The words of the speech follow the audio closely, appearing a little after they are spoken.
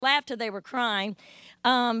laughed till they were crying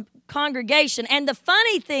congregation. And the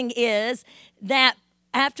funny thing is that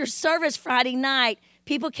after service Friday night,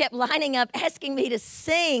 people kept lining up asking me to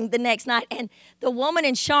sing the next night. And the woman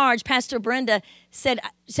in charge, Pastor Brenda, said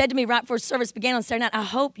to me right before service began on Saturday night, I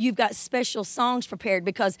hope you've got special songs prepared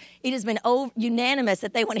because it has been unanimous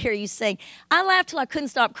that they want to hear you sing. I laughed till I couldn't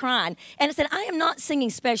stop crying. And I said, I am not singing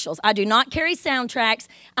specials. I do not carry soundtracks.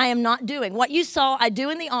 I am not doing. What you saw, I do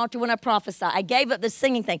in the altar when I prophesy. I gave up the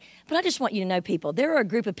singing thing. But I just want you to know, people, there are a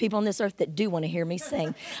group of people on this earth that do want to hear me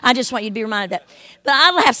sing. I just want you to be reminded of that. But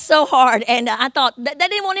I laughed so hard, and I thought they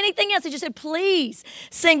didn't want anything else. They just said, please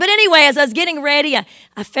sing. But anyway, as I was getting ready,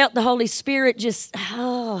 I felt the Holy Spirit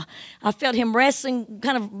I felt him wrestling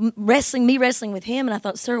with him. And I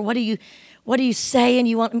thought, sir, what are you saying?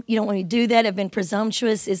 You don't want me to do that? I've been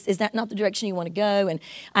presumptuous. Is that not the direction you want to go? And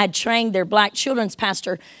I had trained their black children's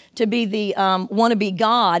pastor to be the wannabe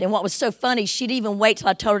God. And what was so funny, she'd even wait till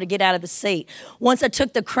I told her to get out of the seat. Once I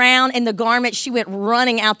took the crown and the garment, she went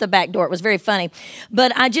running out the back door. It was very funny.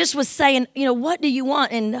 But I just was saying, what do you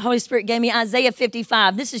want? And the Holy Spirit gave me Isaiah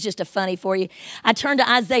 55. This is just a funny for you. I turned to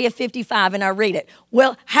Isaiah 55 and I read it.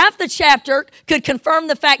 Well, half the chapter could confirm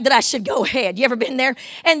the fact that I should go ahead. You ever been there?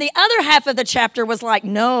 And the other half of the chapter was like,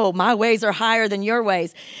 no, my ways are higher than your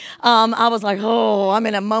ways. I was like, I'm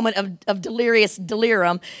in a moment of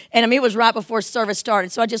delirium. And it was right before service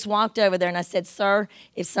started. So I just walked over there and I said, sir,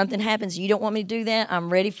 if something happens, you don't want me to do that,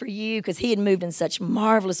 I'm ready for you. Because he had moved in such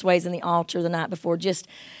marvelous ways in the altar the night before, just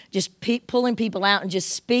pulling people out and just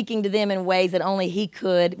speaking to them in ways that only he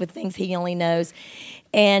could with things he only knows.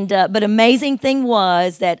 And but amazing thing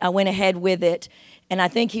was that I went ahead with it. And I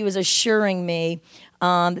think he was assuring me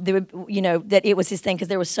that it was his thing, because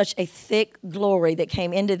there was such a thick glory that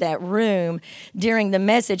came into that room during the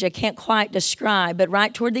message I can't quite describe. But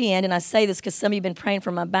right toward the end, and I say this because some of you have been praying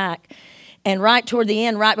for my back, and right toward the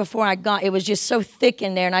end, right before it was just so thick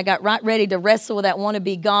in there, and I got right ready to wrestle with that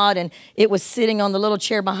wannabe God, and it was sitting on the little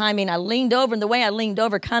chair behind me, and I leaned over, and the way I leaned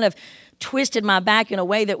over kind of twisted my back in a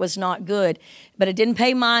way that was not good. But I didn't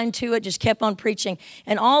pay mind to it, just kept on preaching.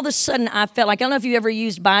 And all of a sudden, I felt like, I don't know if you ever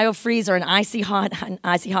used BioFreeze or an icy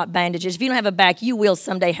hot bandages. If you don't have a back, you will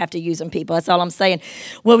someday have to use them, people. That's all I'm saying.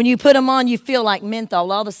 Well, when you put them on, you feel like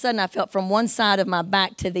menthol. All of a sudden, I felt from one side of my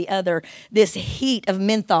back to the other this heat of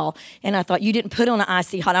menthol. And I thought, you didn't put on an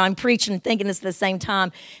icy hot. I'm preaching and thinking this at the same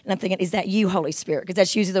time. And I'm thinking, is that you, Holy Spirit? Because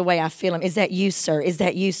that's usually the way I feel him. Is that you, sir? Is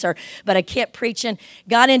that you, sir? But I kept preaching,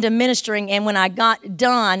 got into ministering, and when I got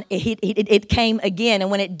done, it came again.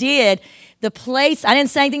 And when it did, the place, I didn't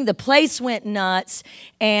say anything, the place went nuts,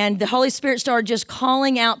 and the Holy Spirit started just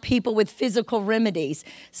calling out people with physical remedies.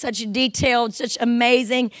 Such detailed, such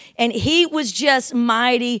amazing, and he was just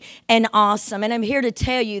mighty and awesome. And I'm here to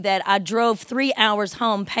tell you that I drove 3 hours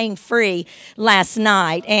home pain-free last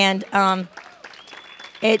night, and I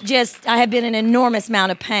have been in an enormous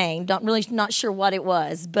amount of pain. Not sure what it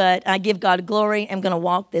was, but I give God glory. I'm going to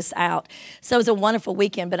walk this out. So it was a wonderful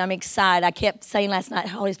weekend, but I'm excited. I kept saying last night,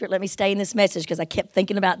 Holy Spirit, let me stay in this message, because I kept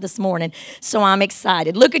thinking about this morning. So I'm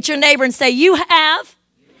excited. Look at your neighbor and say, you have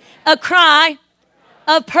a cry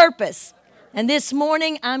of purpose. And this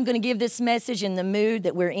morning, I'm going to give this message in the mood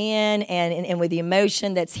that we're in and with the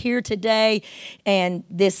emotion that's here today. And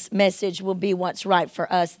this message will be what's right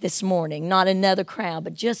for us this morning. Not another crowd,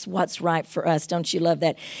 but just what's right for us. Don't you love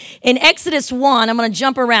that? In Exodus 1, I'm going to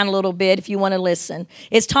jump around a little bit if you want to listen.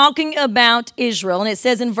 It's talking about Israel, and it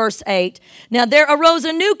says in verse 8, now there arose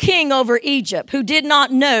a new king over Egypt who did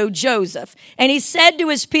not know Joseph. And he said to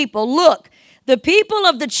his people, look, the people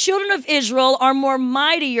of the children of Israel are more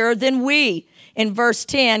mightier than we. In verse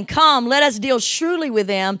 10, come, let us deal shrewdly with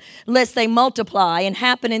them, lest they multiply, and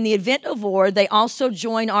happen in the event of war, they also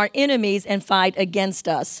join our enemies and fight against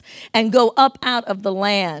us, and go up out of the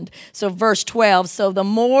land. So verse 12, so the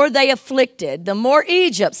more they afflicted, the more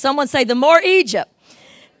Egypt, someone say the more Egypt,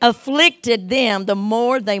 afflicted them, the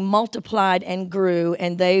more they multiplied and grew,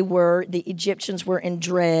 and the Egyptians were in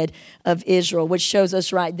dread of Israel, which shows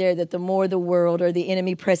us right there that the more the world or the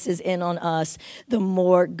enemy presses in on us, the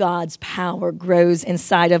more God's power grows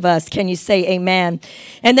inside of us. Can you say amen?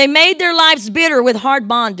 And they made their lives bitter with hard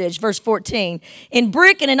bondage, verse 14, in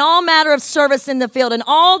brick and in all manner of service in the field, and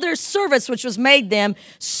all their service which was made them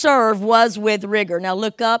serve was with rigor. Now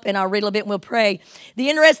look up, and I'll read a little bit and we'll pray. The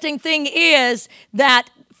interesting thing is that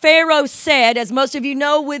Pharaoh said, as most of you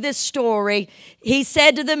know with this story, he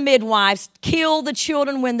said to the midwives, kill the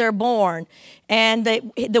children when they're born. And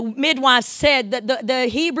the midwives said that the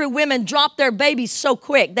Hebrew women drop their babies so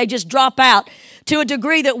quick. They just drop out to a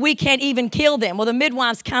degree that we can't even kill them. Well, the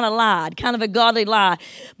midwives kind of lied, kind of a godly lie.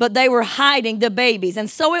 But they were hiding the babies. And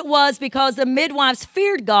so it was because the midwives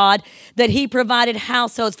feared God that he provided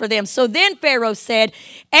households for them. So then Pharaoh said,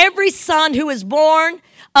 every son who is born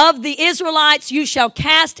of the Israelites you shall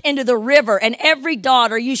cast into the river, and every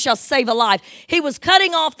daughter you shall save alive. He was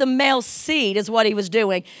cutting off the male seed is what he was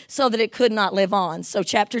doing so that it could not live on. So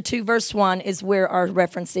chapter 2 verse 1 is where our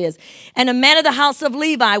reference is. And a man of the house of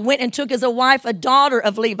Levi went and took as a wife a daughter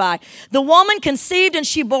of Levi. The woman conceived and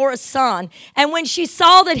she bore a son. And when she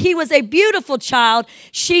saw that he was a beautiful child,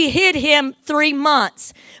 she hid him 3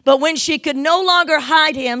 months. But when she could no longer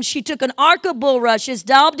hide him, she took an ark of bulrushes,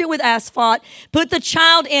 daubed it with asphalt, put the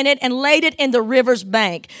child in it, and laid it in the river's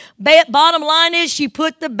bank. Bottom line is she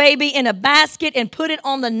put the baby in a basket and put it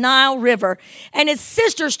on the Nile River. And his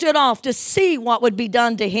sister stood off to see what would be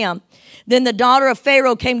done to him. Then the daughter of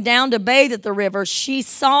Pharaoh came down to bathe at the river. She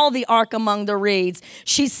saw the ark among the reeds.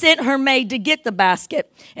 She sent her maid to get the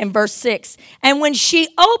basket. In verse 6, and when she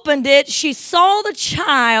opened it, she saw the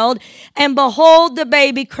child, and behold, the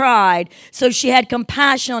baby cried. So she had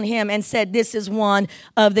compassion on him and said, this is one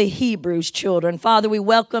of the Hebrews' children. Father, we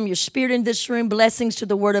welcome your spirit in this room. Blessings to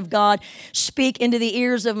the word of God. Speak into the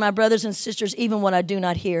ears of my brothers and sisters, even what I do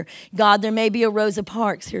not hear. God, there may be a Rosa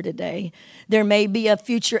Parks here today. There may be a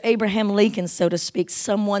future Abraham Lincoln, so to speak,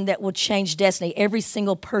 someone that will change destiny. Every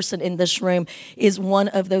single person in this room is one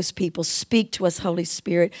of those people. Speak to us, Holy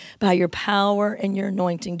Spirit, by your power and your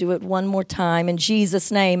anointing. Do it one more time in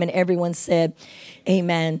Jesus' name. And everyone said,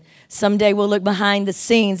 amen. Someday we'll look behind the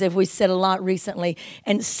scenes, as we said a lot recently,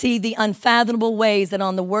 and see the unfathomable ways that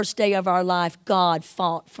on the worst day of our life, God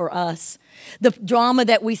fought for us. The drama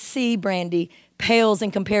that we see, Brandy, pales in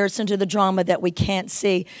comparison to the drama that we can't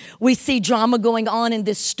see. We see drama going on in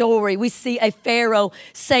this story. We see a Pharaoh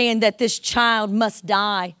saying that this child must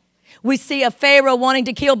die. We see a Pharaoh wanting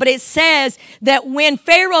to kill, but it says that when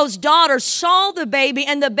Pharaoh's daughter saw the baby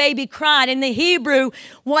and the baby cried, in the Hebrew,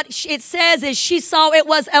 what it says is she saw it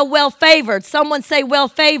was a well-favored. Someone say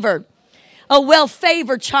well-favored. A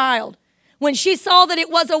well-favored child. When she saw that it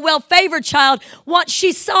was a well-favored child, what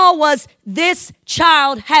she saw was this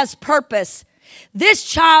child has purpose. This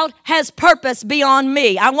child has purpose beyond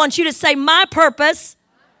me. I want you to say, my purpose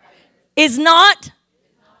is not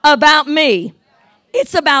about me.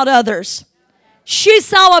 It's about others. She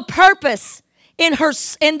saw a purpose in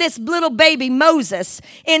this little baby Moses,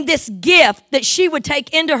 in this gift that she would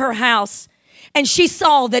take into her house. And she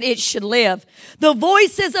saw that it should live. The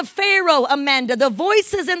voices of Pharaoh, Amanda, the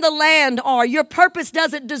voices in the land are, your purpose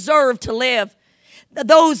doesn't deserve to live.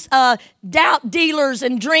 Those doubt dealers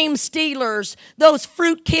and dream stealers, those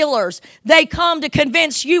fruit killers, they come to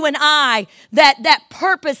convince you and I that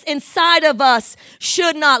purpose inside of us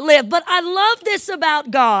should not live. But I love this about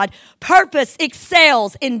God. Purpose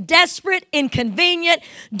excels in desperate, inconvenient,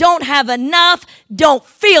 don't have enough, don't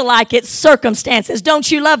feel like it circumstances. Don't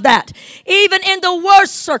you love that? Even in the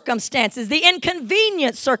worst circumstances, the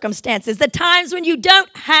inconvenient circumstances, the times when you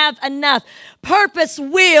don't have enough, purpose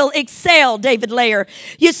will excel, David Layer.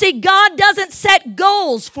 You see, God doesn't set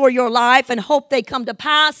goals for your life and hope they come to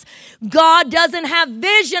pass. God doesn't have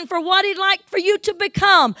vision for what he'd like for you to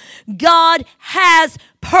become. God has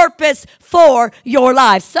purpose for your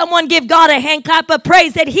life. Someone give God a hand clap of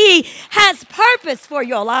praise that he has purpose for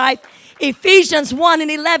your life. Ephesians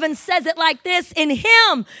 1:11 says it like this: in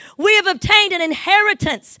him we have obtained an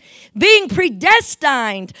inheritance, being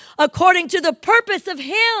predestined according to the purpose of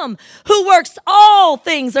him who works all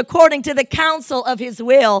things according to the counsel of his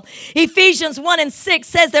will. Ephesians 1:6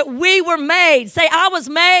 says that we were made. Say, I was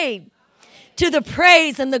made to the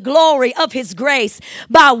praise and the glory of his grace,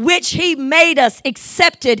 by which he made us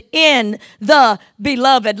accepted in the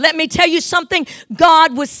beloved. Let me tell you something.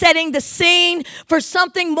 God was setting the scene for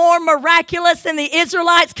something more miraculous than the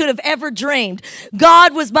Israelites could have ever dreamed.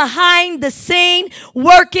 God was behind the scene,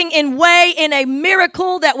 working in a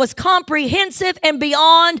miracle that was comprehensive and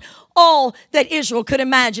beyond all that Israel could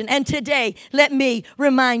imagine. And today, let me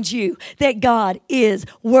remind you that God is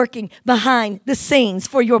working behind the scenes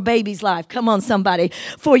for your baby's life. Come on, somebody.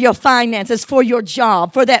 For your finances, for your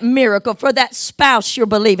job, for that miracle, for that spouse you're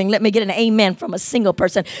believing. Let me get an amen from a single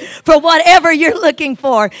person. For whatever you're looking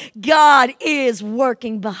for, God is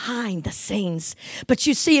working behind the scenes. But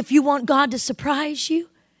you see, if you want God to surprise you,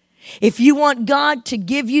 if you want God to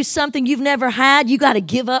give you something you've never had, you got to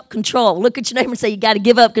give up control. Look at your neighbor and say, you got to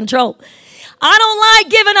give up control. I don't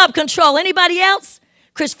like giving up control. Anybody else?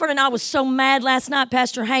 Christopher and I was so mad last night,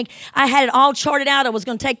 Pastor Hank. I had it all charted out. I was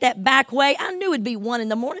going to take that back way. I knew it'd be 1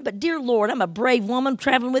 a.m, but dear Lord, I'm a brave woman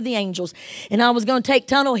traveling with the angels. And I was going to take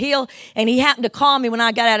Tunnel Hill, and he happened to call me when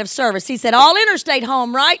I got out of service. He said, all interstate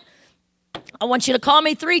home, right? I want you to call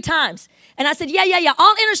me 3 times. And I said, yeah,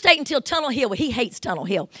 all interstate until Tunnel Hill. Well, he hates Tunnel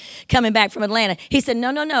Hill coming back from Atlanta. He said, no,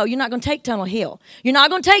 you're not going to take Tunnel Hill. You're not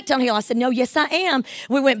going to take Tunnel Hill. I said, no, yes, I am.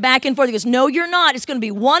 We went back and forth. He goes, no, you're not. It's going to be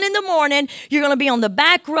 1 a.m. You're going to be on the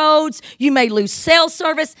back roads. You may lose cell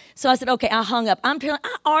service. So I said, okay, I hung up. I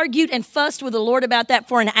argued and fussed with the Lord about that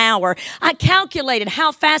for an hour. I calculated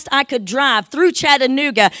how fast I could drive through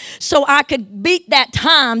Chattanooga so I could beat that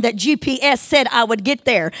time that GPS said I would get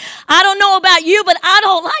there. I don't know about you, but I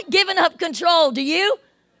don't like giving up control. Do you?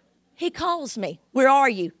 He calls me. Where are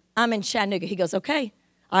you? I'm in Chattanooga. He goes, okay.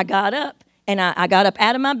 I got up. And I got up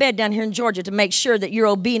out of my bed down here in Georgia to make sure that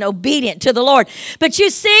you're being obedient to the Lord. But you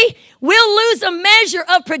see, we'll lose a measure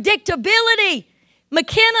of predictability.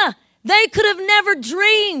 McKenna, they could have never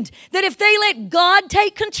dreamed that if they let God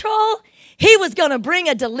take control, He was going to bring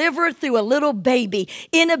a deliverer through a little baby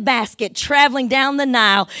in a basket traveling down the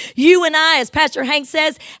Nile. You and I, as Pastor Hank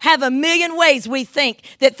says, have a million ways we think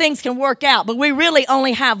that things can work out, but we really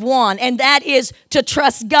only have one, and that is to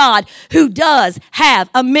trust God, who does have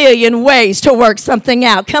a million ways to work something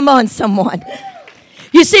out. Come on, someone.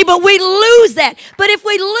 You see, but we lose that. But if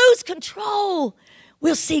we lose control,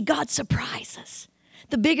 we'll see God surprise us.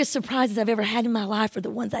 The biggest surprises I've ever had in my life are the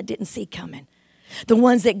ones I didn't see coming. The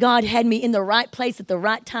ones that God had me in the right place at the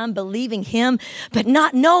right time, believing Him, but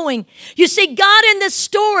not knowing. You see, God in this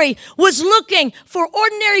story was looking for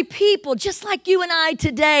ordinary people, just like you and I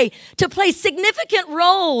today, to play significant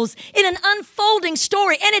roles in an unfolding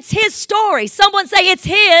story. And it's His story. Someone say, it's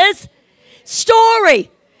His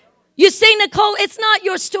story. You see, Nicole, it's not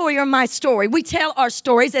your story or my story. We tell our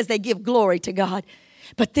stories as they give glory to God.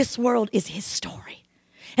 But this world is His story.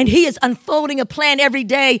 And He is unfolding a plan every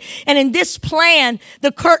day. And in this plan,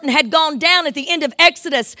 the curtain had gone down at the end of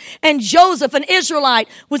Exodus. And Joseph, an Israelite,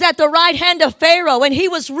 was at the right hand of Pharaoh. And he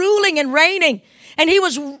was ruling and reigning. And he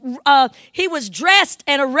was dressed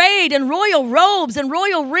and arrayed in royal robes and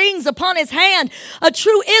royal rings upon his hand. A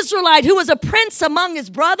true Israelite who was a prince among his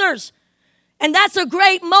brothers. And that's a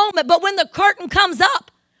great moment. But when the curtain comes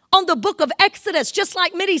up on the book of Exodus, just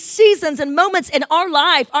like many seasons and moments in our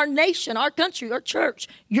life, our nation, our country, our church,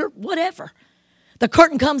 your whatever, the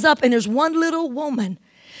curtain comes up and there's one little woman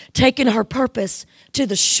taking her purpose to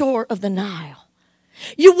the shore of the Nile.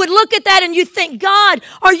 You would look at that and you think, God,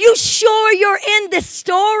 are you sure you're in this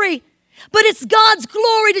story? But it's God's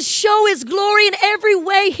glory to show His glory in every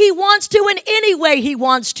way He wants to, in any way He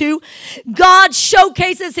wants to. God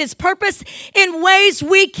showcases His purpose in ways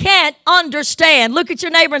we can't understand. Look at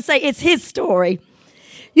your neighbor and say, it's His story.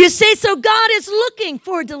 You see, so God is looking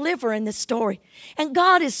for a deliverer in this story. And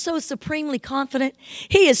God is so supremely confident.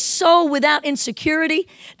 He is so without insecurity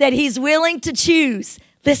that He's willing to choose,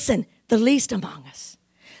 listen, the least among us,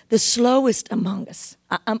 the slowest among us.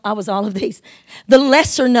 I was all of these. The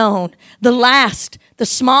lesser known, the last, the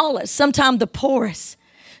smallest, sometimes the poorest,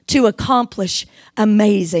 to accomplish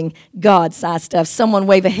amazing God-sized stuff. Someone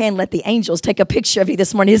wave a hand, let the angels take a picture of you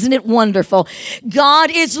this morning. Isn't it wonderful?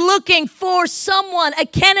 God is looking for someone, a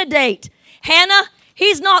candidate. Hannah,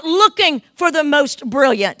 He's not looking for the most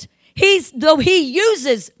brilliant. Though He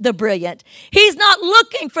uses the brilliant, He's not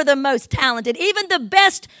looking for the most talented, even the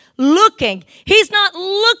best looking. He's not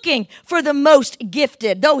looking for the most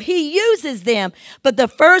gifted, though He uses them. But the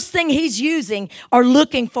first thing He's using or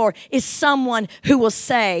looking for is someone who will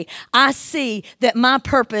say, I see that my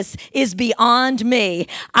purpose is beyond me.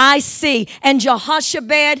 I see. And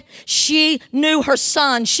Jehoshaphat, she knew her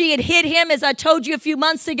son. She had hid him, as I told you a few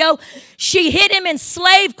months ago. She hid him in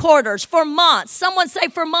slave quarters for months. Someone say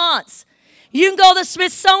for months. You can go to the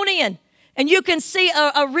Smithsonian and you can see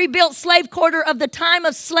a rebuilt slave quarter of the time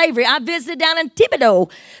of slavery. I visited down in Thibodaux,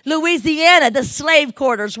 Louisiana, the slave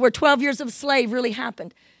quarters where 12 years of slave really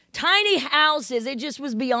happened. Tiny houses. It just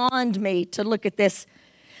was beyond me to look at this.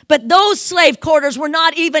 But those slave quarters were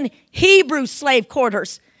not even Hebrew slave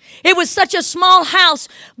quarters. It was such a small house,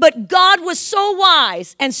 but God was so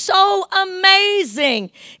wise and so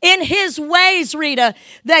amazing in His ways, Rita,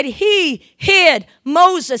 that He hid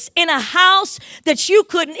Moses in a house that you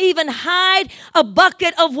couldn't even hide a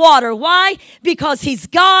bucket of water. Why? Because He's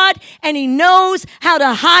God and He knows how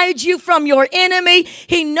to hide you from your enemy.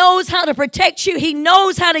 He knows how to protect you. He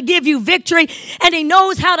knows how to give you victory, and He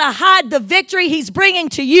knows how to hide the victory He's bringing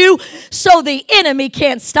to you so the enemy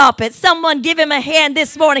can't stop it. Someone give Him a hand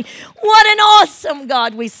this morning. What an awesome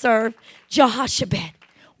God we serve. Jehoshaphat,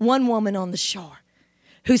 one woman on the shore.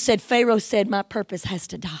 who said, Pharaoh said, my purpose has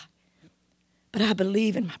to die. But I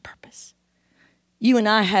believe in my purpose. You and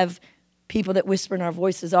I have people that whisper in our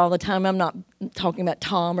voices all the time. I'm not talking about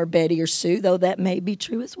Tom or Betty or Sue, though that may be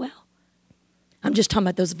true as well. I'm just talking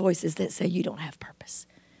about those voices that say you don't have purpose.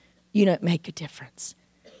 You don't make a difference.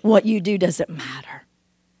 What you do doesn't matter.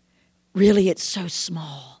 Really, it's so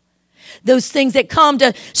small. Those things that come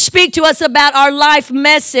to speak to us about our life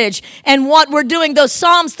message and what we're doing. Those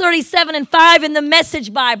Psalms 37:5 in the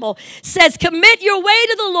Message Bible says, commit your way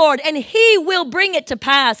to the Lord and He will bring it to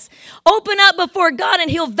pass. Open up before God and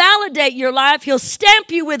He'll validate your life. He'll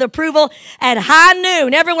stamp you with approval at high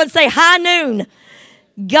noon. Everyone say high noon.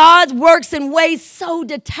 God works in ways so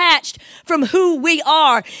detached from who we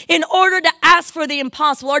are in order to ask for the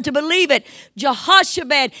impossible or to believe it.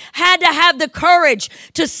 Jehoshaphat had to have the courage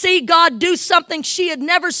to see God do something she had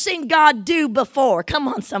never seen God do before. Come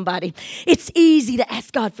on, somebody. It's easy to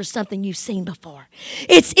ask God for something you've seen before.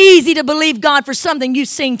 It's easy to believe God for something you've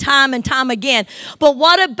seen time and time again. But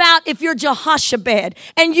what about if you're Jehoshaphat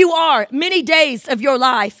and you are many days of your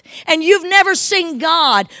life and you've never seen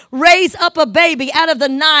God raise up a baby out of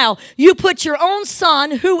the Nile? You put your own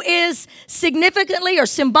son, who is significantly or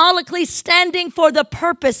symbolically standing for the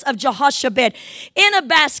purpose of Jehoshaphat, in a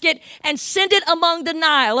basket and send it among the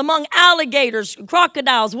Nile, among alligators,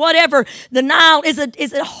 crocodiles, whatever. The Nile is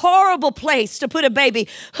a horrible place to put a baby.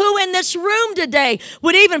 Who in this room today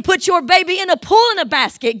would even put your baby in a pool in a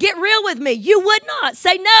basket? Get real with me. You would not.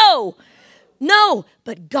 Say no. No.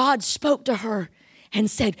 But God spoke to her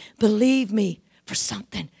and said, believe me for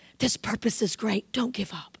something. This purpose is great. Don't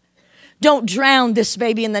give up. Don't drown this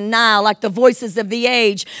baby in the Nile like the voices of the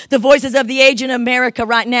age. The voices of the age in America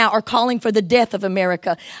right now are calling for the death of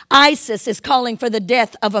America. ISIS is calling for the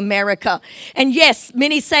death of America. And yes,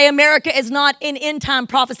 many say America is not in end time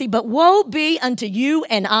prophecy, but woe be unto you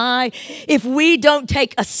and I if we don't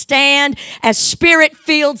take a stand as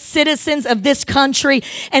spirit-filled citizens of this country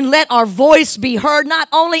and let our voice be heard, not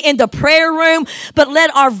only in the prayer room, but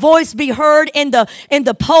let our voice be heard in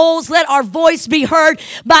the polls. Let our voice be heard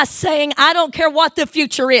by saying, I don't care what the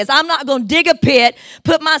future is. I'm not going to dig a pit,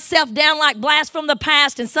 put myself down like blast from the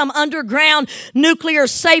past in some underground nuclear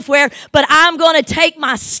safeware, but I'm going to take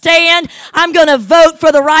my stand. I'm going to vote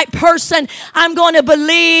for the right person. I'm going to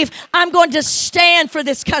believe. I'm going to stand for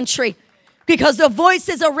this country because the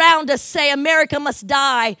voices around us say America must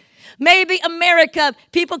die. Maybe America,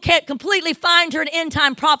 people can't completely find her in end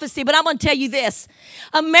time prophecy, but I'm going to tell you this.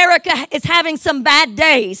 America is having some bad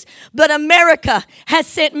days, but America has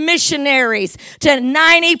sent missionaries to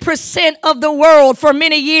 90% of the world for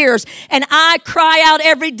many years. And I cry out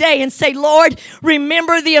every day and say, Lord,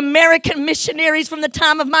 remember the American missionaries from the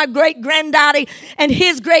time of my great-granddaddy and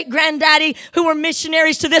his great-granddaddy who were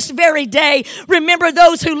missionaries to this very day. Remember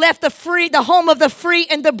those who left the home of the free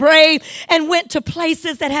and the brave and went to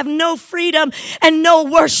places that have no freedom and no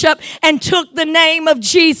worship and took the name of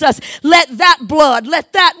Jesus. Let that blood,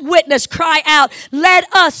 let that witness cry out. Let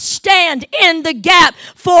us stand in the gap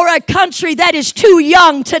for a country that is too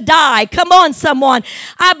young to die. Come on, someone.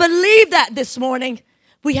 I believe that this morning.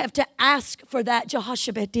 We have to ask for that.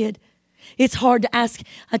 Jehoshaphat did. It's hard to ask.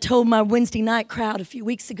 I told my Wednesday night crowd a few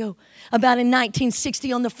weeks ago about in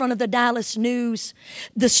 1960 on the front of the Dallas News,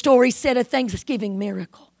 the story said a Thanksgiving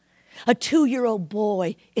miracle. A 2-year-old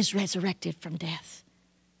boy is resurrected from death.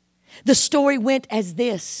 The story went as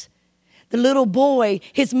this. The little boy,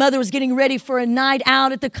 his mother was getting ready for a night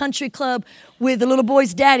out at the country club with the little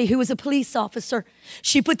boy's daddy, who was a police officer.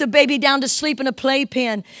 She put the baby down to sleep in a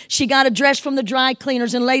playpen. She got a dress from the dry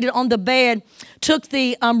cleaners and laid it on the bed, took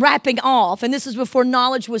the wrapping off. And this is before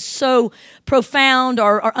knowledge was so profound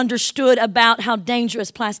or understood about how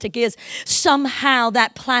dangerous plastic is. Somehow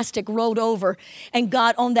that plastic rolled over and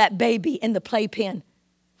got on that baby in the playpen.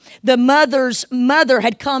 The mother's mother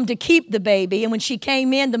had come to keep the baby, and when she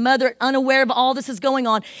came in, the mother, unaware of all this is going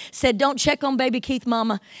on, said, don't check on baby Keith,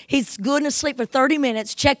 Mama. He's good and asleep for 30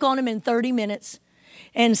 minutes. Check on him in 30 minutes.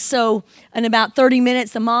 And so in about 30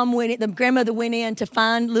 minutes, the grandmother went in to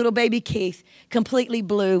find little baby Keith, completely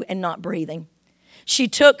blue and not breathing. She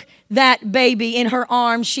took that baby in her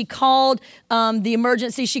arms. She called the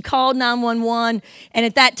emergency. She called 911. And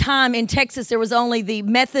at that time in Texas, there was only the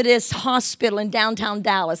Methodist Hospital in downtown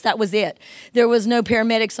Dallas. That was it. There was no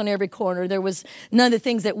paramedics on every corner. There was none of the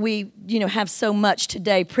things that we, have so much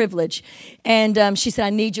today, privilege. And she said,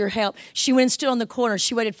 I need your help. She went and stood on the corner.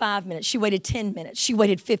 She waited 5 minutes. She waited 10 minutes. She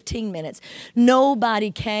waited 15 minutes.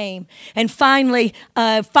 Nobody came. And finally,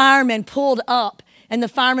 firemen pulled up. And the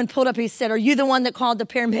fireman pulled up. He said, "Are you the one that called the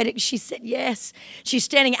paramedic?" She said, "Yes." She's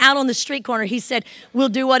standing out on the street corner. He said, "We'll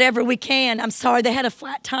do whatever we can. I'm sorry, they had a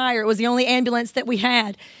flat tire. It was the only ambulance that we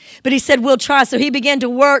had." But he said, "We'll try." So he began to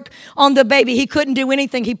work on the baby. He couldn't do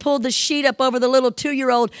anything. He pulled the sheet up over the little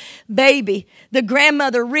 2-year-old baby. The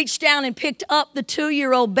grandmother reached down and picked up the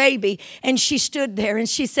 2-year-old baby, and she stood there and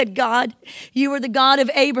she said, "God, you are the God of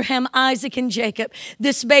Abraham, Isaac, and Jacob.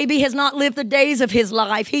 This baby has not lived the days of his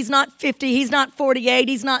life. He's not 50. He's not 48.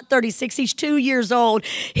 He's not 36. He's 2 years old.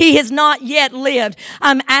 He has not yet lived.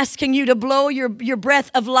 I'm asking you to blow your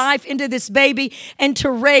breath of life into this baby and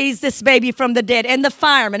to raise this baby from the dead." And the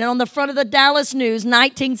fireman, and on the front of the Dallas News,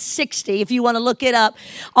 1960, if you want to look it up,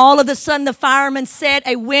 all of a sudden the fireman said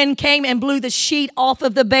a wind came and blew the sheet off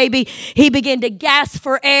of the baby. He began to gasp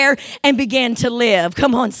for air and began to live.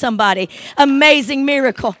 Come on, somebody. Amazing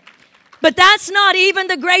miracle. But that's not even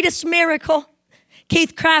the greatest miracle.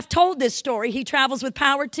 Keith Craft told this story. He travels with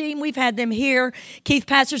Power Team. We've had them here. Keith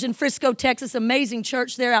pastors in Frisco, Texas, amazing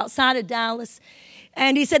church there outside of Dallas.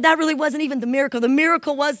 And he said that really wasn't even the miracle. The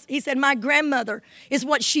miracle was, he said, my grandmother is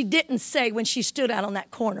what she didn't say when she stood out on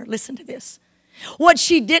that corner. Listen to this. What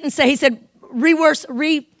she didn't say, he said,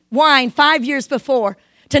 rewind 5 years before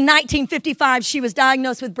to 1955, she was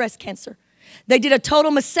diagnosed with breast cancer. They did a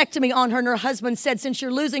total mastectomy on her, and her husband said, "Since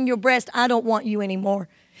you're losing your breast, I don't want you anymore."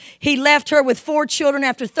 He left her with 4 children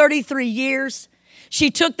after 33 years. She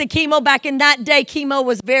took the chemo. Back in that day, chemo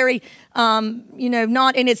was very,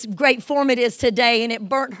 not in its great form it is today, and it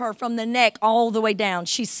burnt her from the neck all the way down.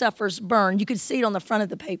 She suffers burn. You could see it on the front of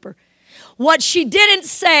the paper. What she didn't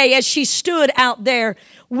say as she stood out there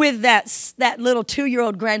with that little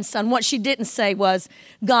 2-year-old grandson, what she didn't say was,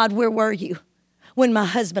 "God, where were you when my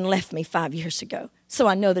husband left me 5 years ago? So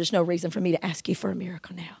I know there's no reason for me to ask you for a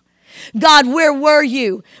miracle now. God, where were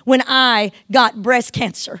you when I got breast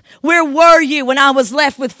cancer? Where were you when I was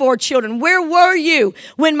left with 4 children? Where were you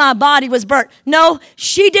when my body was burnt?" No,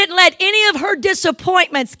 she didn't let any of her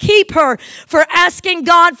disappointments keep her for asking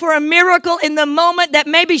God for a miracle in the moment that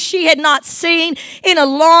maybe she had not seen in a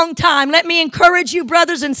long time. Let me encourage you,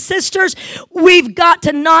 brothers and sisters, we've got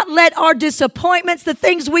to not let our disappointments, the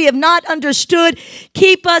things we have not understood,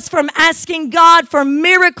 keep us from asking God for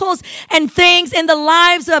miracles and things in the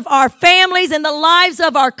lives of our families, in the lives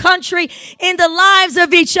of our country, in the lives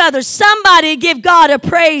of each other. Somebody give God a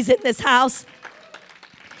praise in this house.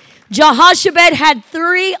 Jehoshaphat had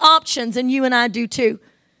 3 options, and you and I do too,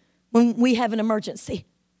 when we have an emergency.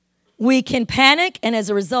 We can panic, and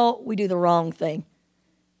as a result, we do the wrong thing.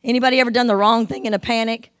 Anybody ever done the wrong thing in a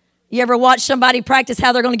panic? You ever watch somebody practice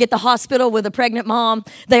how they're going to get to the hospital with a pregnant mom?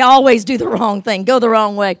 They always do the wrong thing, go the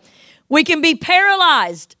wrong way. We can be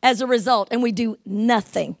paralyzed as a result, and we do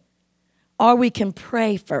nothing. Or we can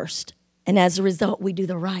pray first, and as a result, we do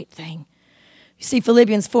the right thing. You see,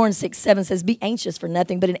 Philippians 4:6-7 says, "Be anxious for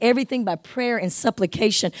nothing, but in everything by prayer and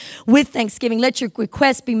supplication with thanksgiving, let your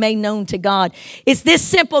requests be made known to God." It's this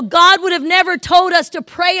simple. God would have never told us to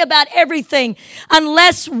pray about everything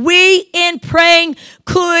unless we, in praying,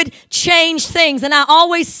 could change things. And I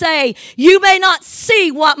always say, you may not see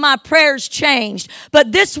what my prayers changed,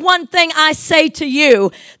 but this one thing I say to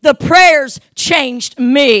you, the prayers changed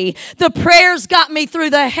me. The prayers got me through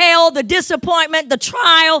the hell, the disappointment, the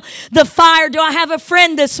trial, the fire. Do I have a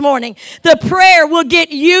friend this morning? The prayer will get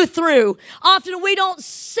you through. Often we don't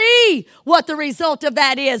see what the result of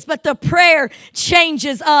that is, but the prayer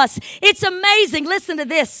changes us. It's amazing. Listen to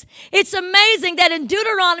this. It's amazing that in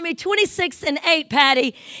Deuteronomy 26:8,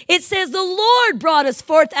 Patty, it says the Lord brought us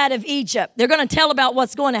forth out of Egypt. They're going to tell about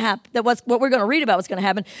what's going to happen, what we're going to read about what's going to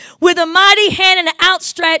happen. With a mighty hand and an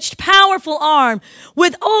outstretched, powerful arm,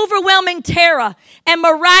 with overwhelming terror and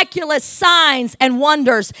miraculous signs and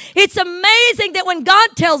wonders. It's amazing that when God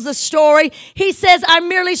tells the story, he says, I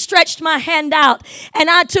merely stretched my hand out and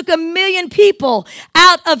I took 1 million people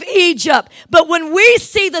out of Egypt. But when we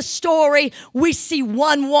see the story, we see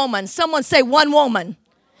one woman. Someone say one woman.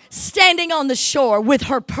 Standing on the shore with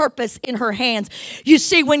her purpose in her hands. You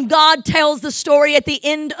see, when God tells the story at the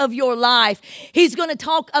end of your life, he's going to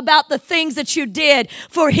talk about the things that you did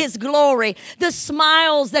for his glory, the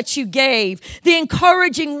smiles that you gave, the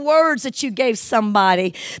encouraging words that you gave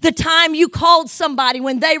somebody, the time you called somebody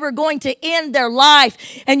when they were going to end their life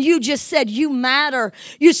and you just said, you matter.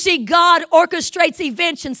 You see, God orchestrates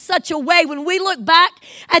events in such a way when we look back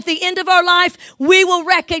at the end of our life, we will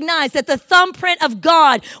recognize that the thumbprint of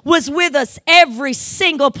God was with us every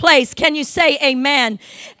single place. Can you say amen?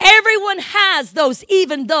 Everyone has those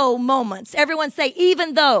even though moments. Everyone say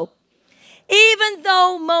even though. Even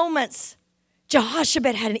though moments.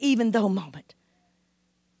 Jehoshaphat had an even though moment.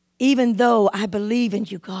 Even though I believe in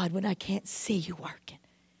you, God, when I can't see you working.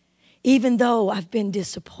 Even though I've been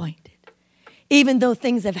disappointed. Even though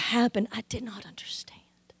things have happened I did not understand.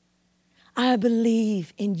 I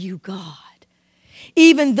believe in you, God.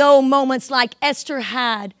 Even though moments like Esther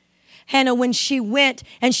had, Hannah, when she went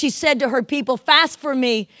and she said to her people, fast for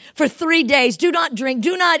me for 3 days. Do not drink,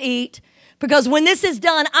 do not eat. Because when this is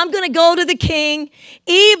done, I'm going to go to the king.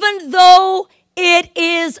 Even though it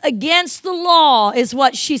is against the law, is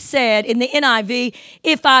what she said in the NIV.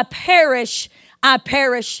 If I perish, I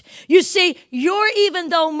perish. You see, your even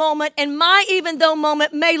though moment and my even though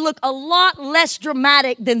moment may look a lot less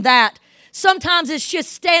dramatic than that. Sometimes it's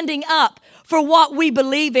just standing up for what we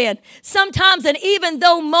believe in. Sometimes an even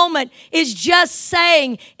though moment is just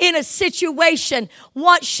saying in a situation,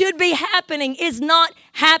 what should be happening is not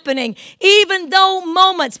happening. Even though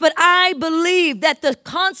moments, but I believe that the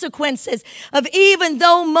consequences of even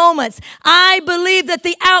though moments, I believe that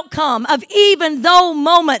the outcome of even though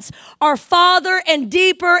moments are farther and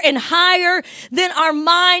deeper and higher than our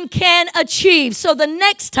mind can achieve. So the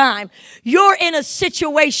next time you're in a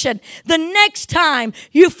situation, the next time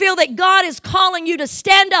you feel that God is calling you to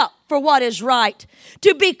stand up for what is right,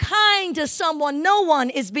 to be kind to someone no one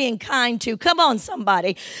is being kind to. Come on,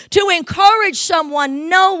 somebody. To encourage someone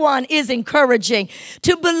no one is encouraging.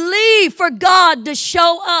 To believe for God to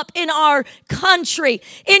show up in our country,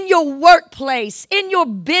 in your workplace, in your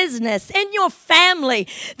business, in your family.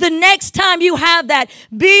 The next time you have that,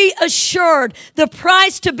 be assured the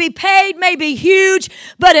price to be paid may be huge,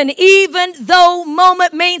 but an even though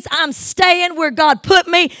moment means I'm staying where God put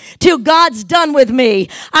me till God's done with me.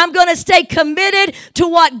 I'm going to stay committed to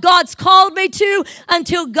what God's called me to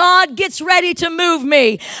until God gets ready to move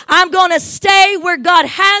me. I'm going to stay where God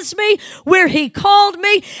has me, where he called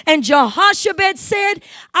me. And Jehoshaphat said,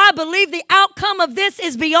 I believe the outcome of this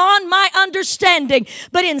is beyond my understanding.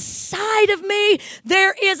 But inside of me,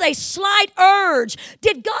 there is a slight urge.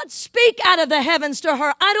 Did God speak out of the heavens to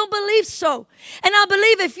her? I don't believe so. And I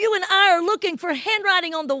believe if you and I are looking for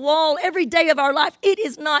handwriting on the wall every day of our life, it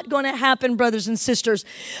is not going to happen, brothers and sisters.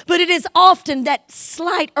 But it is often that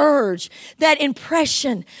slight urge, that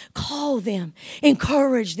impression. Call them,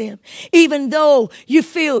 encourage them. Even though you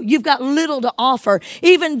feel you've got little to offer,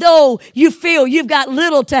 even though you feel you've got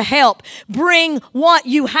little to help, bring what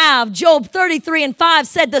you have. Job 33:5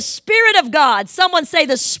 said, the Spirit of God, someone say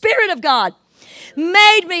the Spirit of God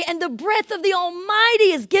made me, and the breath of the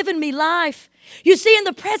Almighty has given me life. You see, in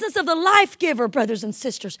the presence of the life giver, brothers and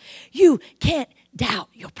sisters, you can't doubt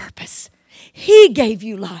your purpose. He gave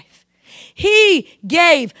you life. He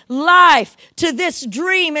gave life to this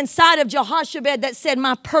dream inside of Jehoshaphat that said,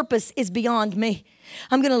 my purpose is beyond me.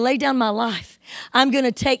 I'm going to lay down my life. I'm going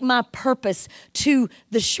to take my purpose to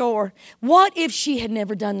the shore. What if she had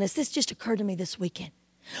never done this? This just occurred to me this weekend.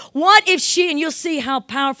 What if she, and you'll see how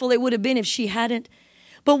powerful it would have been if she hadn't,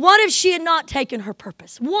 but what if she had not taken her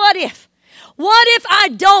purpose? What if I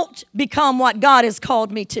don't become what God has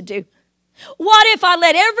called me to do? What if I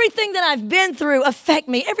let everything that I've been through affect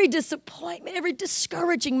me? Every disappointment, every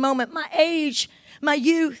discouraging moment, my age, my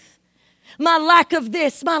youth, my lack of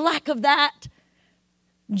this, my lack of that.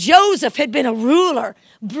 Joseph had been a ruler,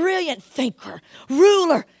 brilliant thinker,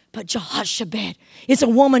 ruler. But Jehoshaphat is a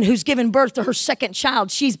woman who's given birth to her second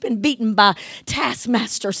child. She's been beaten by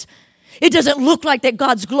taskmasters. It doesn't look like that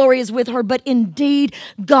God's glory is with her, but indeed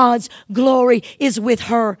God's glory is with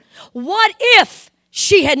her. What if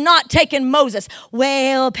she had not taken Moses?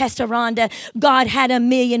 Well, Pastor Rhonda, God had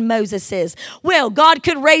 1,000,000 Moseses. Well, God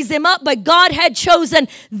could raise them up, but God had chosen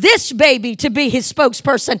this baby to be his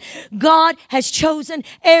spokesperson. God has chosen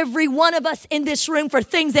every one of us in this room for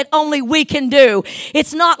things that only we can do.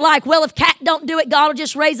 It's not like, well, if Kat don't do it, God will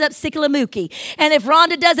just raise up Sikalamuki. And if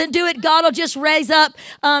Rhonda doesn't do it, God will just raise up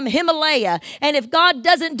Himalaya. And if God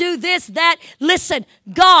doesn't do this, that, listen,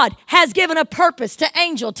 God has given a purpose to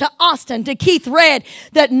Angel, to Austin, to Keith Red,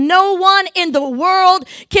 that no one in the world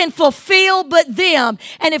can fulfill but them.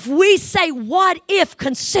 And if we say, what if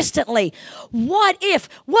consistently? What if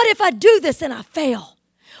I do this and I fail?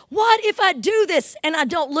 What if I do this and I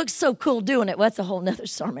don't look so cool doing it? Well, that's a whole nother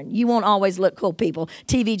sermon. You won't always look cool, people.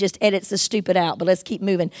 TV just edits the stupid out, but let's keep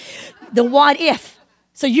moving. The what if.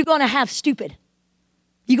 So you're going to have stupid.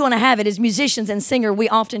 You're going to have it. As musicians and singers, we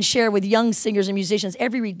often share with young singers and musicians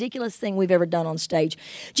every ridiculous thing we've ever done on stage,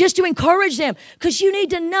 just to encourage them, because you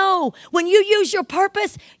need to know when you use your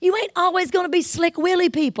purpose, you ain't always going to be slick willy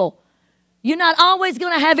people. You're not always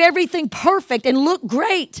going to have everything perfect and look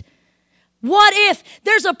great. What if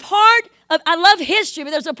there's a part I love history,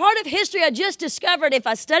 but there's a part of history I just discovered. If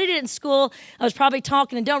I studied it in school, I was probably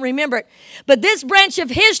talking and don't remember it. But this branch of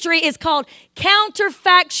history is called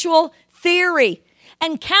counterfactual theory.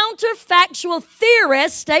 And counterfactual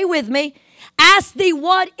theorists, stay with me, ask the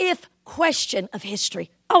what if question of history.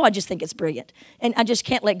 Oh, I just think it's brilliant. And I just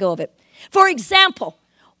can't let go of it. For example,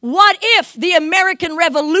 what if the American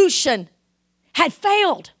Revolution had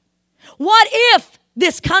failed? What if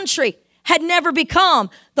this country had never become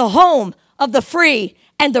the home of the free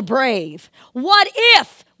and the brave? What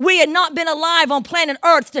if we had not been alive on planet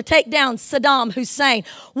Earth to take down Saddam Hussein?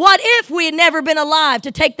 What if we had never been alive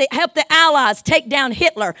to help the Allies take down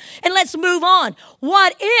Hitler? And let's move on.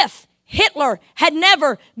 What if Hitler had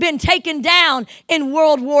never been taken down in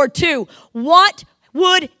World War II? What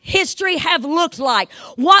would history have looked like?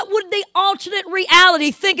 What would the alternate reality,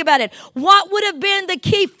 think about it, what would have been the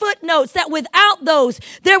key footnotes that without those,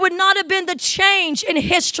 there would not have been the change in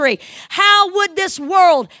history? How would this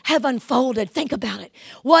world have unfolded? Think about it.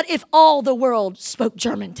 What if all the world spoke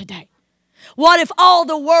German today? What if all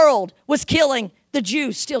the world was killing the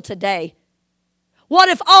Jews still today? What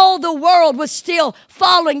if all the world was still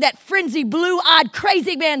following that frenzied, blue-eyed,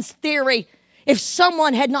 crazy man's theory if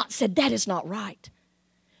someone had not said, that is not right?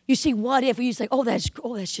 You see, what if you say, oh, that's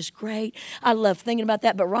just great. I love thinking about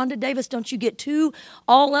that. But Rhonda Davis, don't you get too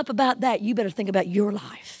all up about that. You better think about your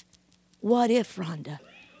life. What if, Rhonda,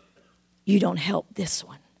 you don't help this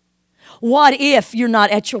one? What if you're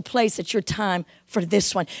not at your place at your time for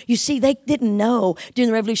this one? You see, they didn't know during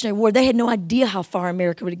the Revolutionary War. They had no idea how far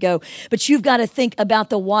America would go. But you've got to think about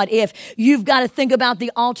the what if. You've got to think about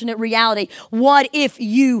the alternate reality. What if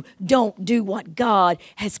you don't do what God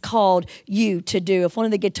has called you to do? If one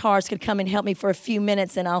of the guitarists could come and help me for a few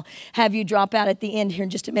minutes, and I'll have you drop out at the end here in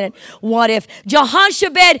just a minute. What if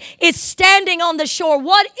Jehoshaphat is standing on the shore?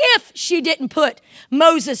 What if she didn't put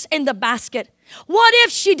Moses in the basket? What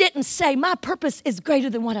if she didn't say, my purpose is greater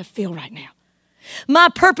than what I feel right now? My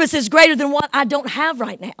purpose is greater than what I don't have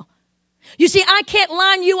right now. You see, I can't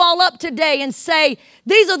line you all up today and say,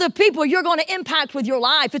 these are the people you're going to impact with your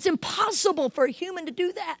life. It's impossible for a human to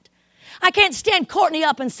do that. I can't stand Courtney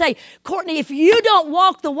up and say, Courtney, if you don't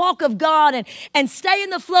walk the walk of God and stay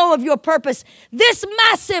in the flow of your purpose, this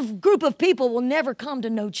massive group of people will never come to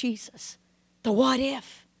know Jesus. The what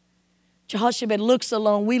if. Jehoshaphat looks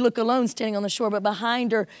alone. We look alone standing on the shore, but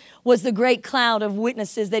behind her was the great cloud of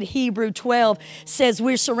witnesses that Hebrew 12 says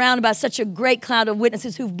we're surrounded by such a great cloud of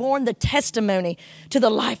witnesses who've borne the testimony to the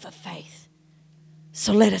life of faith.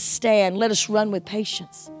 So let us stand. Let us run with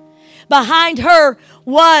patience. Behind her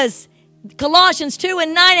was Colossians 2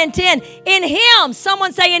 and 9 and 10. In him,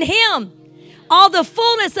 someone say in him, all the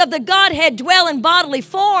fullness of the Godhead dwell in bodily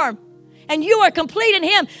form. And you are complete in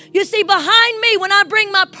him. You see, behind me, when I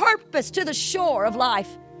bring my purpose to the shore of life,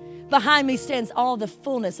 behind me stands all the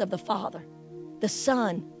fullness of the Father, the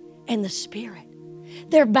Son, and the Spirit.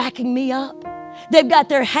 They're backing me up. They've got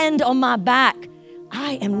their hand on my back.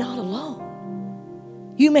 I am not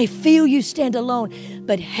alone. You may feel you stand alone,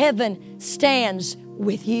 but heaven stands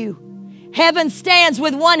with you. Heaven stands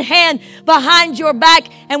with one hand behind your back.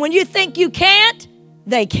 And when you think you can't,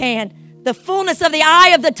 they can. The fullness of the eye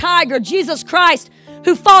of the tiger, Jesus Christ,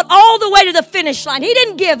 who fought all the way to the finish line. He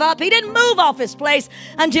didn't give up. He didn't move off his place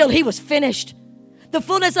until he was finished. The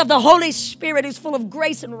fullness of the Holy Spirit, who's full of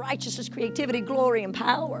grace and righteousness, creativity, glory, and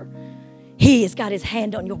power. He has got his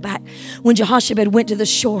hand on your back. When Jehoshaphat went to the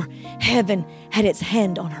shore, heaven had its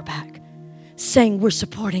hand on her back, saying, we're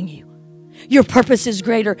supporting you. Your purpose is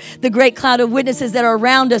greater. The great cloud of witnesses that are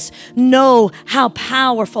around us know how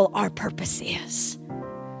powerful our purpose is.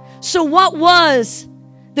 So what was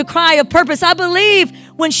the cry of purpose? I believe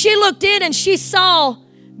when she looked in and she saw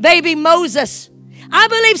baby Moses, I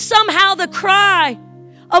believe somehow the cry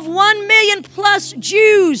of 1 million plus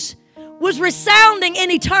Jews was resounding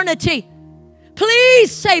in eternity.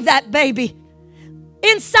 Please save that baby.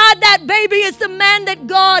 Inside that baby is the man that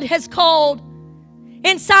God has called.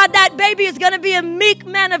 Inside that baby is going to be a meek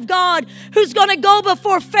man of God who's going to go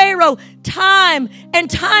before Pharaoh time and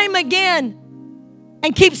time again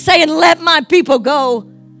and keep saying, let my people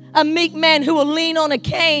go. A meek man who will lean on a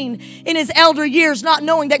cane in his elder years, not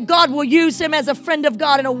knowing that God will use him as a friend of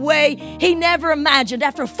God in a way he never imagined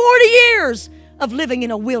after 40 years of living in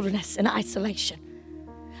a wilderness in isolation.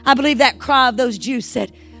 I believe that cry of those Jews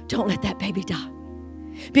said, don't let that baby die.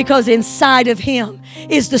 Because inside of him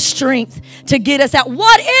is the strength to get us out.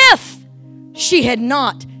 What if she had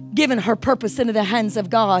not given her purpose into the hands of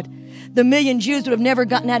God? The million Jews would have never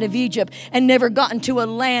gotten out of Egypt and never gotten to a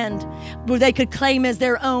land where they could claim as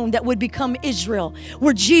their own that would become Israel,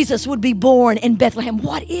 where Jesus would be born in Bethlehem.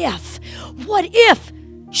 What if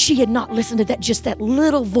she had not listened to that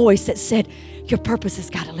little voice that said, your purpose has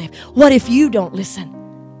got to live. What if you don't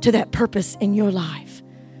listen to that purpose in your life?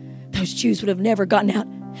 Those Jews would have never gotten out.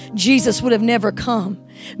 Jesus would have never come.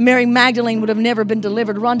 Mary Magdalene would have never been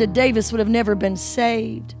delivered. Rhonda Davis would have never been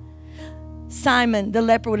saved. Simon the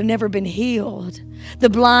leper would have never been healed. The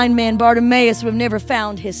blind man Bartimaeus would have never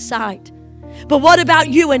found his sight. But what about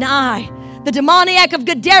you and I? The demoniac of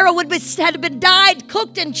Gadara had been died,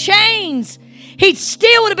 cooked in chains. He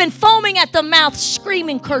still would have been foaming at the mouth,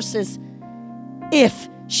 screaming curses if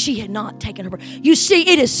she had not taken her. You see,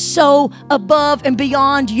 it is so above and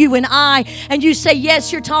beyond you and I. And you say,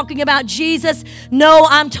 yes, you're talking about Jesus. No,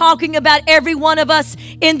 I'm talking about every one of us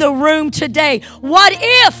in the room today. What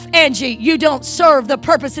if, Angie, you don't serve the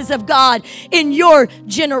purposes of God in your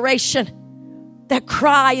generation? That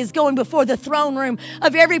cry is going before the throne room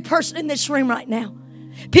of every person in this room right now.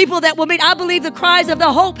 People that will meet, I believe the cries of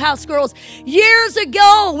the Hope House girls years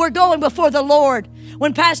ago were going before the Lord.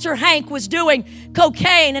 When Pastor Hank was doing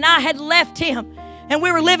cocaine and I had left him and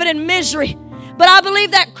we were living in misery. But I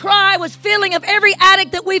believe that cry was filling of every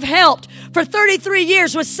addict that we've helped for 33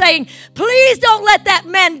 years was saying, please don't let that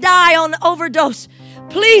man die on overdose.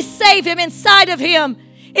 Please save him. Inside of him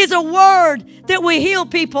is a word that will heal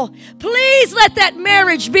people. Please let that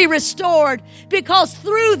marriage be restored, because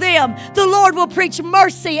through them, the Lord will preach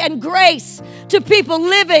mercy and grace to people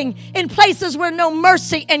living in places where no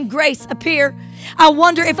mercy and grace appear. I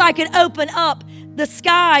wonder if I could open up the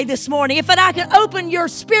sky this morning, if I could open your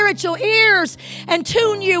spiritual ears and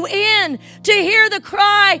tune you in to hear the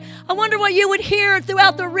cry. I wonder what you would hear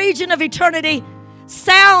throughout the region of eternity.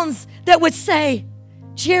 Sounds that would say,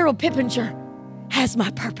 Gerald Pippinger has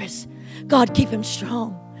my purpose. God, keep him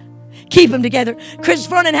strong. Keep him together. Chris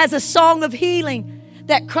Vernon has a song of healing,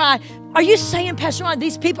 that cry. Are you saying, Pastor Ron,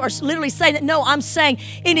 these people are literally saying that? No, I'm saying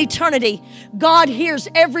in eternity, God hears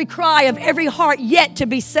every cry of every heart yet to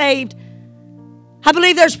be saved. I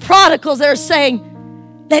believe there's prodigals that are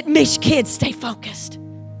saying, let Mish Kids stay focused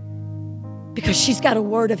because she's got a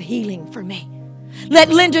word of healing for me. Let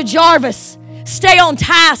Linda Jarvis stay on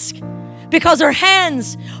task because her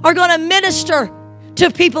hands are going to minister to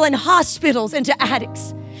people in hospitals and to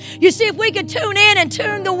addicts. You see, if we could tune in and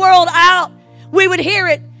tune the world out, we would hear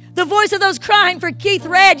it. The voice of those crying for Keith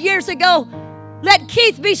Red years ago. Let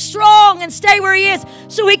Keith be strong and stay where he is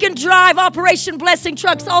so he can drive Operation Blessing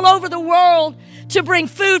trucks all over the world to bring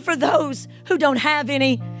food for those who don't have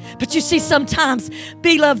any. But you see, sometimes,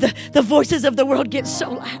 beloved, the voices of the world get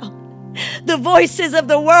so loud. The voices of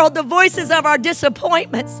the world, the voices of our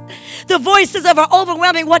disappointments, the voices of our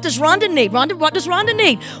overwhelming. What does Rhonda need? What does Rhonda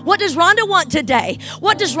need? What does Rhonda want today?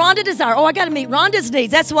 What does Rhonda desire? Oh, I got to meet Rhonda's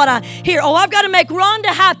needs. That's what I hear. Oh, I've got to make Rhonda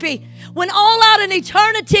happy. When all out in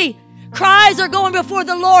eternity, cries are going before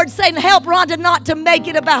the Lord saying, help Rhonda not to make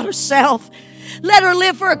it about herself. Let her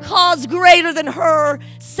live for a cause greater than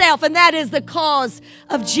herself, and that is the cause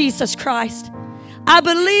of Jesus Christ. I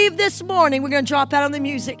believe this morning, we're going to drop out on the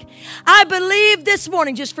music. I believe this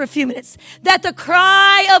morning, just for a few minutes, that the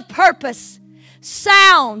cry of purpose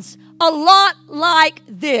sounds a lot like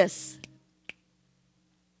this.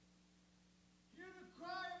 Hear the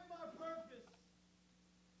cry of my purpose.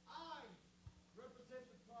 I represent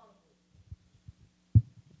the prodigal.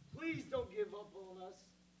 Please don't give up on us.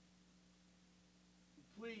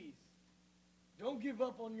 Please don't give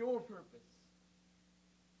up on your purpose.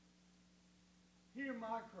 Hear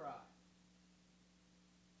my cry.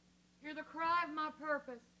 Hear the cry of my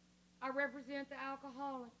purpose. I represent the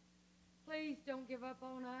alcoholic. Please don't give up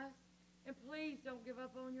on us. And please don't give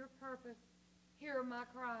up on your purpose. Hear my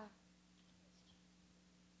cry.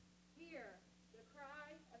 Hear the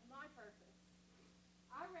cry of my purpose.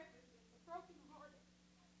 I represent the brokenhearted.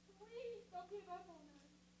 Please don't give up on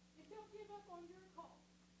us. And don't give up on your call.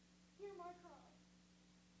 Hear my cry.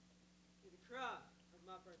 Hear the cry of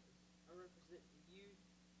my purpose. I represent the youth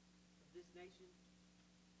of this nation.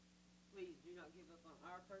 Please do not give up on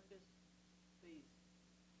our purpose. Please.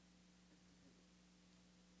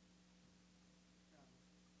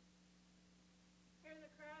 Hear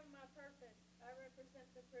the cry of my purpose. I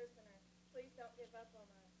represent the prisoner. Please don't give up on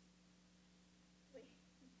us. Please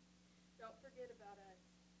don't forget about us.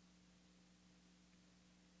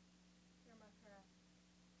 Hear my cry.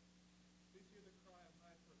 Please hear the cry of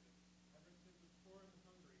my purpose. I represent the poor and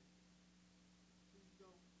hungry. Please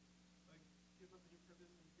don't give up on your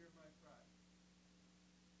purpose and hear my cry.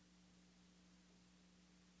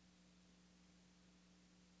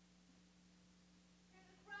 Hear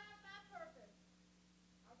the cry of my purpose.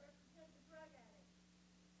 I represent the drug addict.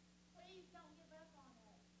 Please don't give up on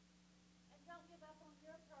us. And don't give up on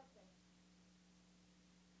your purpose.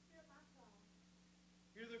 Hear my cry.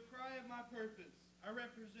 Hear purpose. I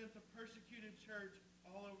represent the persecuted church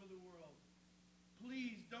all over the world.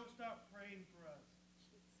 Please don't stop praying for us.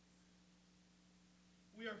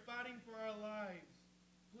 We are fighting for our lives.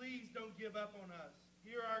 Please don't give up on us.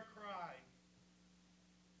 Hear our cry.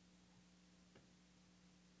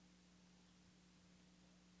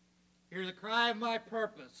 Hear the cry of my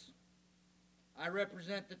purpose. I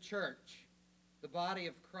represent the church, the body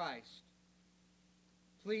of Christ.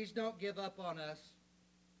 Please don't give up on us,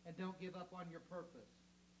 and don't give up on your purpose.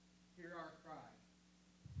 Hear our cry.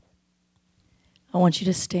 I want you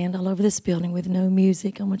to stand all over this building with no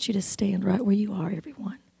music. I want you to stand right where you are,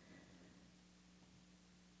 everyone.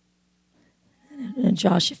 And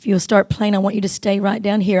Josh, if you'll start playing, I want you to stay right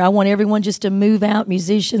down here. I want everyone just to move out.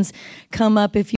 Musicians, come up if you